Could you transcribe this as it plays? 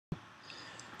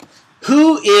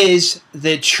Who is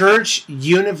the Church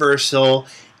Universal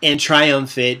and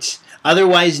Triumphant,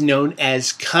 otherwise known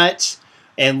as CUT,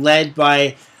 and led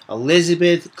by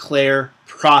Elizabeth Clare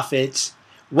Prophet?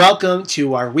 Welcome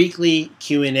to our weekly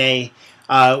Q&A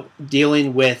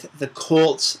dealing with the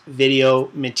cult's video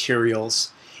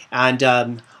materials. And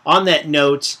on that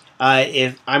note,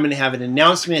 if I'm going to have an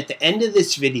announcement at the end of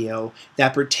this video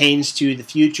that pertains to the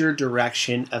future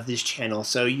direction of this channel.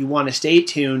 So you want to stay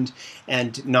tuned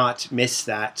and not miss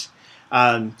that.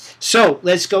 So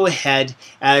let's go ahead.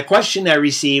 A question I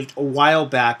received a while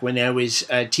back when I was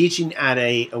teaching at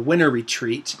a winter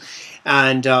retreat,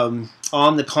 and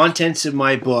on the contents of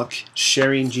my book,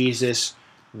 Sharing Jesus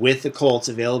with the Cults,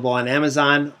 available on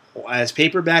Amazon as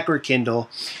paperback or Kindle.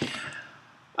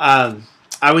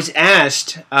 I was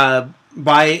asked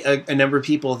by a number of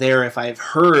people there if I've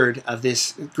heard of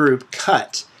this group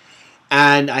CUT,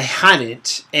 and I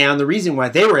hadn't. And the reason why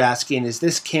they were asking is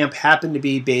this camp happened to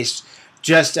be based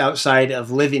just outside of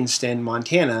Livingston,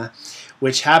 Montana,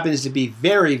 which happens to be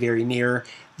very, very near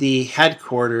the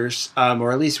headquarters,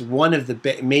 or at least one of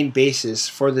the main bases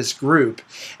for this group.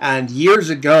 And years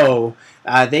ago,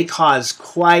 they caused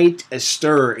quite a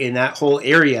stir in that whole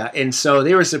area, and so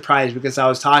they were surprised because I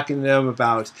was talking to them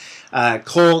about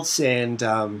cults and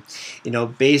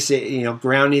basic,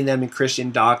 grounding them in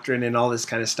Christian doctrine and all this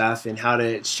kind of stuff, and how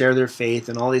to share their faith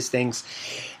and all these things,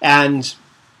 and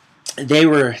they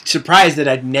were surprised that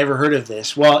I'd never heard of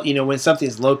this. Well, when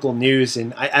something's local news,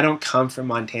 and I don't come from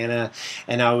Montana,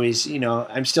 and I always,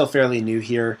 I'm still fairly new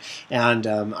here, and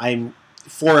I'm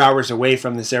 4 hours away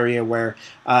from this area where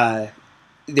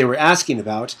they were asking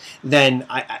about, then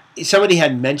somebody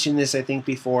had mentioned this, I think,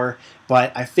 before,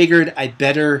 but I figured I'd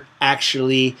better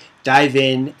actually dive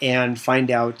in and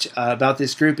find out about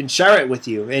this group and share it with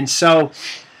you. And so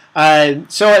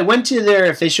I went to their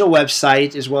official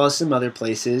website as well as some other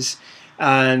places.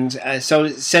 And so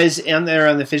it says on there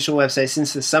on the official website,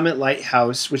 since the Summit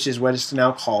Lighthouse, which is what it's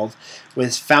now called,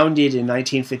 was founded in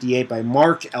 1958 by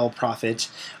Mark L.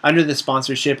 Prophet under the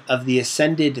sponsorship of the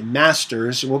Ascended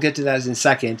Masters, we'll get to that in a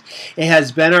second, it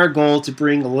has been our goal to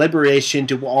bring liberation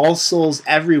to all souls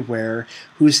everywhere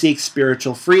who seek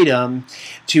spiritual freedom,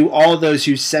 to all those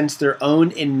who sense their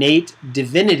own innate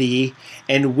divinity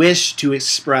and wish to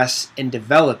express and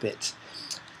develop it.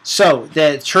 So,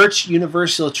 the Church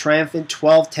Universal Triumphant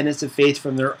 12 Tenets of Faith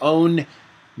from their own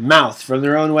mouth, from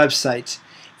their own website.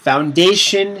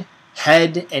 Foundation,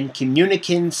 head, and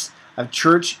communicants of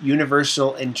Church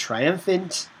Universal and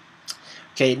Triumphant.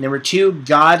 Okay, number 2,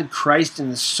 God, Christ,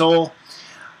 and the soul.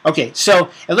 Okay, so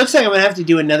it looks like I'm going to have to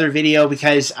do another video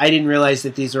because I didn't realize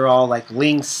that these are all like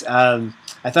links.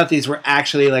 I thought these were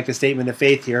actually like a statement of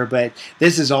faith here, but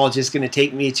this is all just going to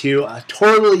take me to a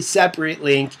totally separate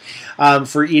link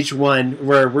for each one,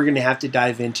 where we're going to have to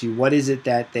dive into what is it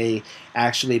that they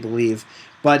actually believe.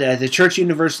 But the Church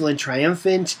Universal and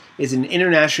Triumphant is an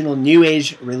international New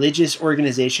Age religious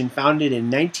organization founded in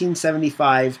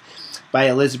 1975 by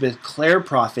Elizabeth Clare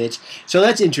Prophet. So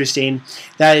that's interesting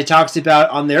that it talks about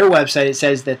on their website, it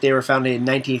says that they were founded in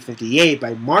 1958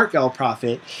 by Mark L.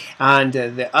 Prophet, and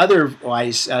the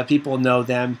otherwise people know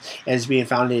them as being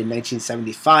founded in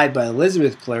 1975 by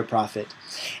Elizabeth Clare Prophet.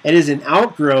 It is an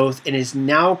outgrowth and is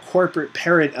now corporate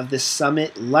parent of the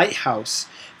Summit Lighthouse,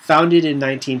 founded in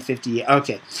 1958.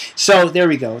 Okay, so there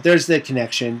we go. There's the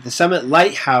connection. The Summit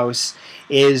Lighthouse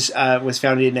was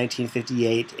founded in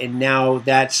 1958, and now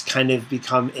that's kind of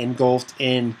become engulfed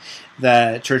in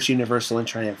the Church Universal and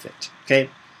Triumphant. Okay,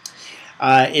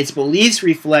 its beliefs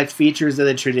reflect features of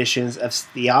the traditions of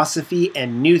Theosophy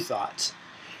and New Thought,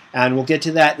 and we'll get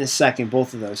to that in a second,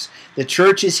 both of those. The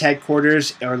church's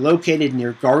headquarters are located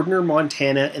near Gardiner,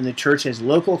 Montana, and the church has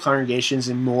local congregations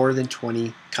in more than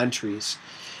 20 countries.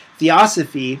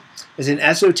 Theosophy is an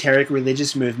esoteric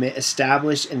religious movement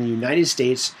established in the United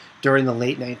States during the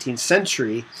late 19th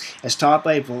century. As taught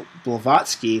by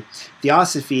Blavatsky,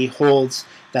 Theosophy holds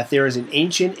that there is an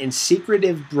ancient and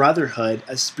secretive brotherhood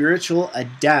of spiritual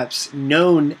adepts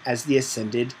known as the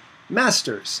Ascended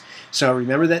Masters. So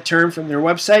remember that term from their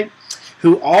website?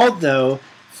 Who, although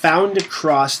found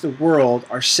across the world,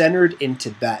 are centered in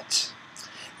Tibet.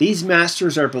 These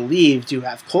masters are believed to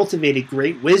have cultivated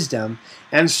great wisdom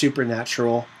and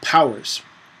supernatural powers.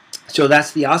 So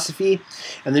that's Theosophy.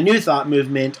 And the New Thought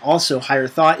movement, also Higher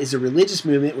Thought, is a religious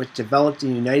movement which developed in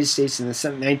the United States in the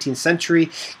 19th century,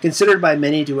 considered by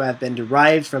many to have been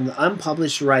derived from the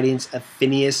unpublished writings of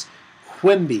Phineas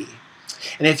Quimby.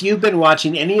 And if you've been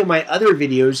watching any of my other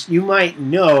videos, you might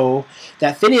know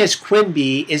that Phineas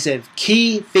Quimby is a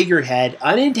key figurehead,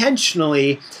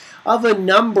 unintentionally, of a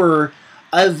number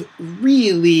of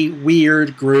really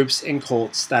weird groups and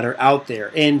cults that are out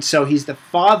there. And so he's the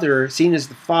father, seen as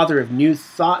the father of New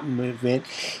Thought movement.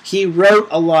 He wrote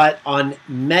a lot on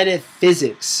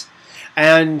metaphysics.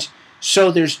 And so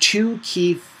there's two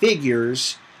key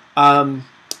figures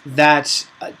that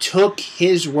took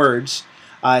his words.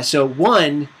 So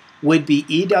one would be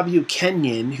E.W.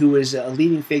 Kenyon, who is a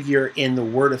leading figure in the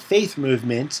Word of Faith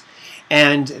movement.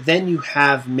 And then you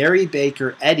have Mary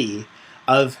Baker Eddy,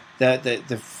 of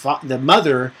the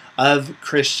mother of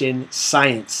Christian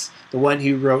Science, the one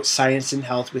who wrote Science and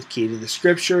Health with Key to the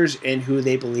Scriptures, and who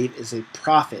they believe is a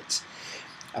prophetess.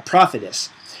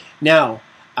 Now,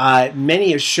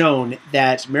 many have shown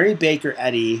that Mary Baker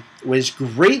Eddy was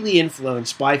greatly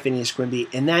influenced by Phineas Quimby,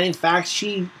 and that in fact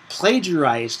she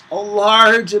plagiarized a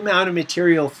large amount of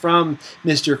material from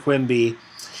Mr. Quimby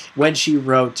when she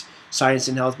wrote Science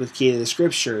and Health with Key to the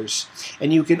Scriptures.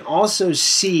 And you can also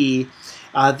see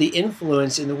the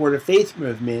influence in the Word of Faith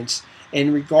movement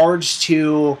in regards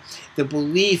to the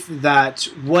belief that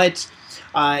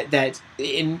that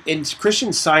in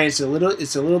Christian Science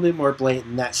it's a little bit more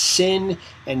blatant, that sin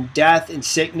and death and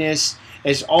sickness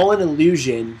is all an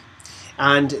illusion,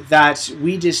 and that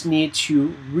we just need to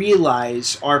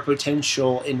realize our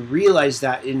potential and realize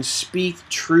that and speak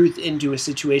truth into a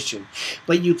situation.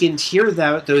 But you can hear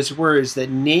those words, that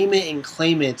name it and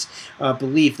claim it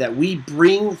belief, that we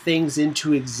bring things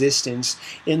into existence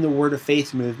in the Word of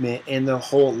Faith movement and the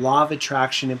whole law of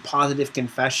attraction and positive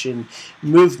confession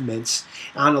movements.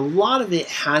 And a lot of it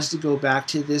has to go back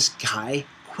to this guy,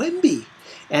 Quimby,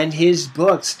 and his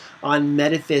books on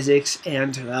metaphysics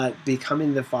and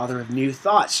becoming the father of New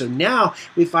Thought. So now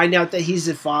we find out that he's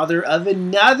the father of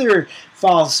another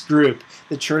false group,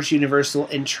 the Church Universal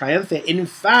and Triumphant. In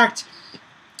fact,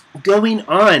 going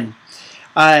on,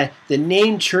 the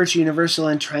name Church Universal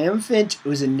and Triumphant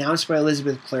was announced by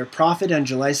Elizabeth Clare Prophet on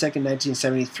July 2nd,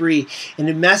 1973, in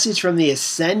a message from the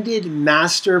Ascended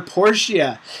Master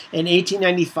Portia. In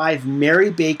 1895, Mary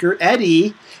Baker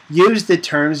Eddy used the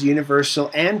terms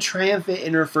Universal and Triumphant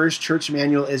in her first church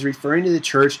manual as referring to the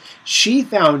church she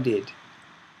founded.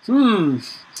 In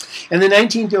the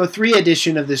 1903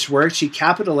 edition of this work, she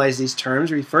capitalized these terms,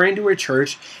 referring to her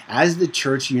church as the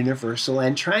Church Universal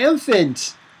and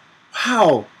Triumphant.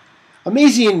 Wow,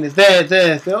 amazing,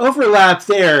 the overlap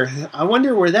there. I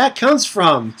wonder where that comes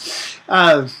from.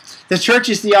 The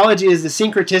church's theology is the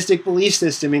syncretistic belief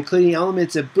system, including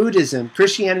elements of Buddhism,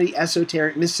 Christianity,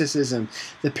 esoteric mysticism,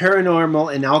 the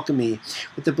paranormal, and alchemy.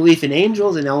 With the belief in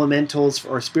angels and elementals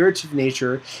or spirits of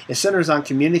nature, it centers on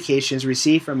communications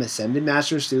received from ascended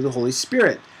masters through the Holy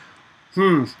Spirit.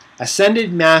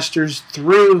 Ascended masters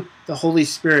through the Holy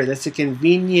Spirit. That's a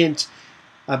convenient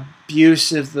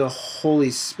abuse of the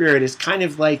Holy Spirit. It's kind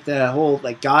of like the whole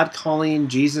God calling,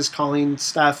 Jesus calling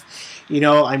stuff. You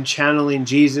know, I'm channeling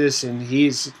Jesus and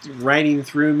he's writing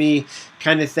through me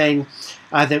kind of thing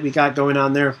that we got going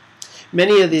on there.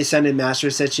 Many of the ascended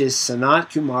masters, such as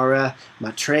Sanat Kumara,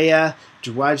 Maitreya,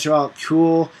 Dwajwal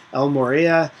Kul, El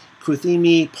Moria,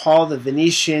 Kuthumi, Paul the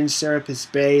Venetian, Serapis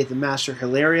Bey, the Master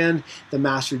Hilarion, the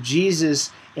Master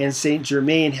Jesus, and Saint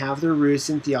Germain have their roots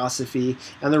in Theosophy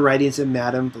and the writings of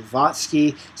Madame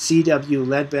Blavatsky, C.W.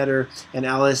 Ledbetter, and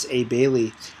Alice A.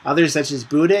 Bailey. Others, such as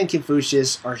Buddha and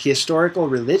Confucius, are historical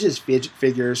religious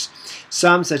figures.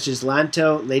 Some, such as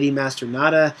Lanto, Lady Master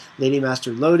Nada, Lady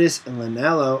Master Lotus, and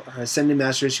Lanello, are ascended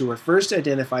masters who were first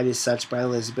identified as such by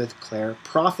Elizabeth Clare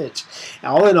Prophet.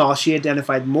 All in all, she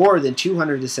identified more than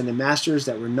 200 ascended masters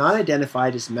that were not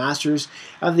identified as masters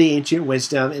of the ancient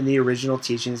wisdom in the original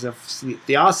teachings of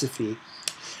Theosophy.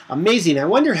 Amazing. I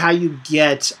wonder how you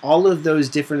get all of those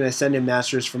different ascended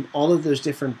masters from all of those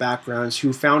different backgrounds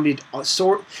who founded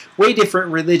way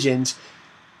different religions.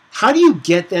 How do you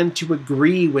get them to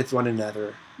agree with one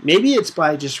another? Maybe it's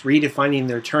by just redefining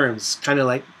their terms, kind of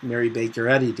like Mary Baker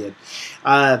Eddy did.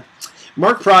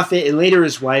 Mark Prophet and later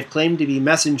his wife claimed to be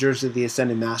messengers of the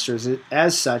Ascended Masters.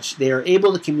 As such, they are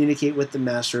able to communicate with the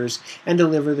Masters and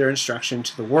deliver their instruction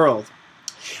to the world.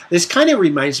 This kind of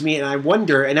reminds me, and I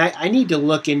wonder, and I need to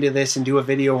look into this and do a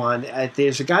video on,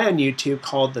 there's a guy on YouTube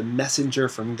called The Messenger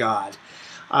from God.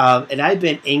 And I've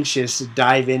been anxious to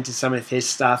dive into some of his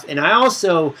stuff. And I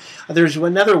also, there's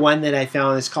another one that I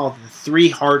found that's called the Three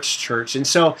Hearts Church. And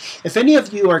so if any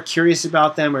of you are curious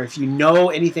about them, or if you know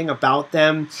anything about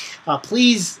them,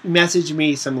 please message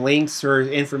me some links or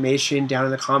information down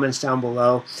in the comments down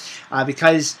below.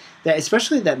 Because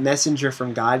especially that Messenger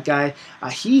from God guy,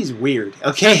 he's weird.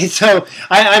 Okay, so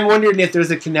I'm wondering if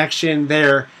there's a connection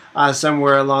there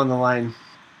somewhere along the line.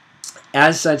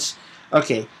 As such,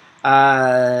 okay.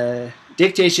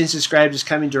 Dictations described as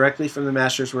coming directly from the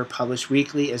masters were published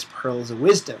weekly as pearls of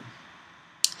wisdom.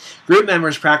 Group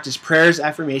members practice prayers,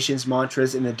 affirmations,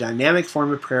 mantras, and a dynamic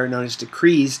form of prayer known as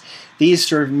decrees. These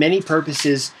serve many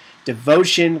purposes: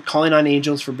 devotion, calling on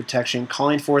angels for protection,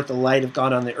 calling forth the light of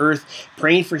God on the earth,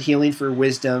 praying for healing, for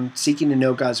wisdom, seeking to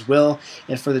know God's will,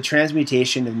 and for the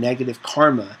transmutation of negative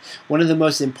karma. One of the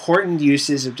most important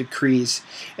uses of decrees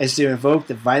is to invoke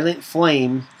the violet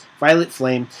flame,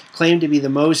 claimed to be the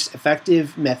most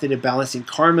effective method of balancing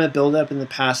karma buildup in the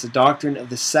past. The doctrine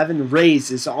of the 7 rays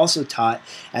is also taught,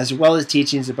 as well as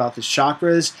teachings about the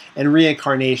chakras and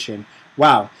reincarnation.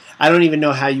 Wow, I don't even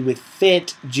know how you would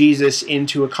fit Jesus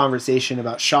into a conversation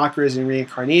about chakras and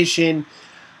reincarnation,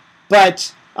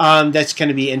 but that's going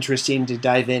to be interesting to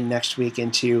dive in next week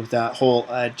into the whole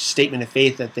statement of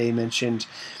faith that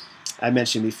I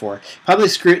mentioned before. Public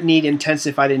scrutiny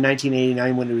intensified in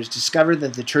 1989 when it was discovered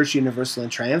that the Church Universal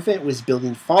and Triumphant was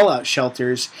building fallout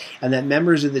shelters, and that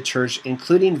members of the church,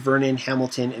 including Vernon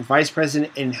Hamilton and Vice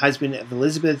President and husband of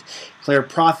Elizabeth Clare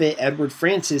Prophet, Edward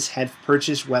Francis, had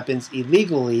purchased weapons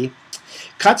illegally.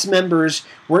 CUT's members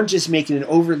weren't just making an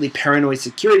overly paranoid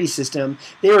security system,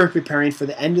 they were preparing for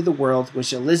the end of the world,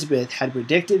 which Elizabeth had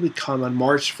predicted would come on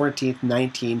March 14,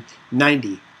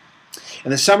 1990.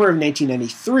 In the summer of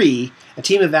 1993, a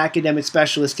team of academic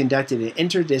specialists conducted an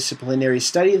interdisciplinary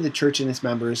study of the church and its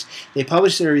members. They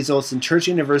published their results in Church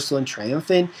Universal and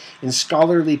Triumphant in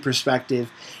Scholarly Perspective,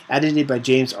 edited by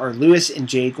James R. Lewis and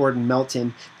J. Gordon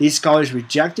Melton. These scholars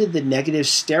rejected the negative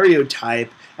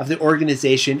stereotype of the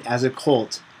organization as a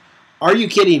cult. Are you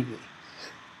kidding me?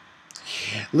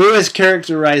 Lewis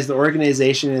characterized the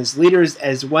organization and its leaders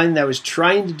as one that was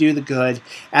trying to do the good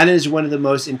and is one of the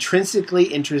most intrinsically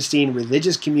interesting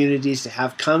religious communities to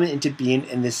have come into being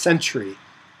in this century.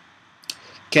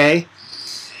 Okay?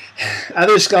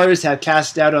 Other scholars have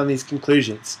cast doubt on these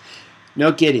conclusions.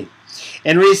 No kidding.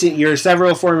 In recent years,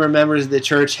 several former members of the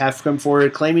church have come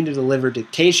forward claiming to deliver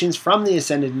dictations from the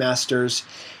Ascended Masters.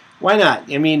 Why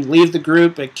not? I mean, leave the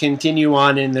group and continue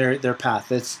on in their path.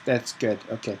 That's good.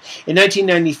 Okay. In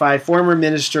 1995, former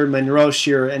minister Monroe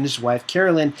Shearer and his wife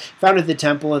Carolyn founded the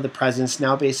Temple of the Presence,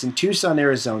 now based in Tucson,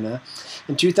 Arizona.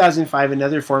 In 2005,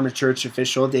 another former church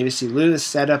official, David C. Lewis,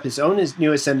 set up his own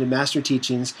new Ascended Master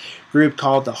Teachings group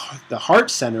called the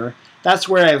Heart Center. That's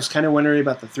where I was kind of wondering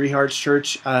about the Three Hearts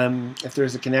Church, if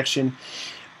there's a connection.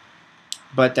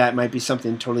 But that might be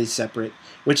something totally separate,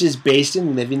 which is based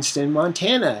in Livingston,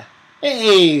 Montana.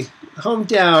 Hey,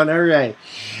 hometown, all right.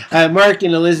 Mark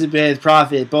and Elizabeth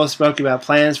Prophet both spoke about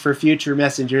plans for future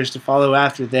messengers to follow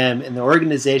after them, and the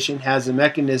organization has a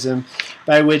mechanism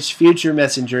by which future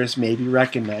messengers may be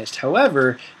recognized.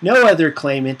 However, no other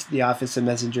claimant to the office of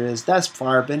messenger has thus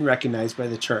far been recognized by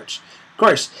the church. Of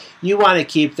course, you want to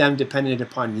keep them dependent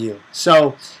upon you,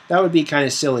 so that would be kind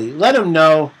of silly. Let them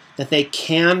know that they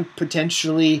can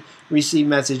potentially receive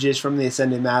messages from the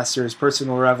Ascended Masters,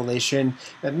 personal revelation,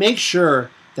 but make sure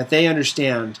that they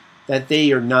understand that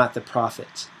they are not the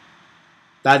prophet.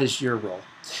 That is your role.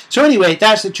 So anyway,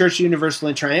 that's the Church Universal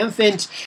and Triumphant.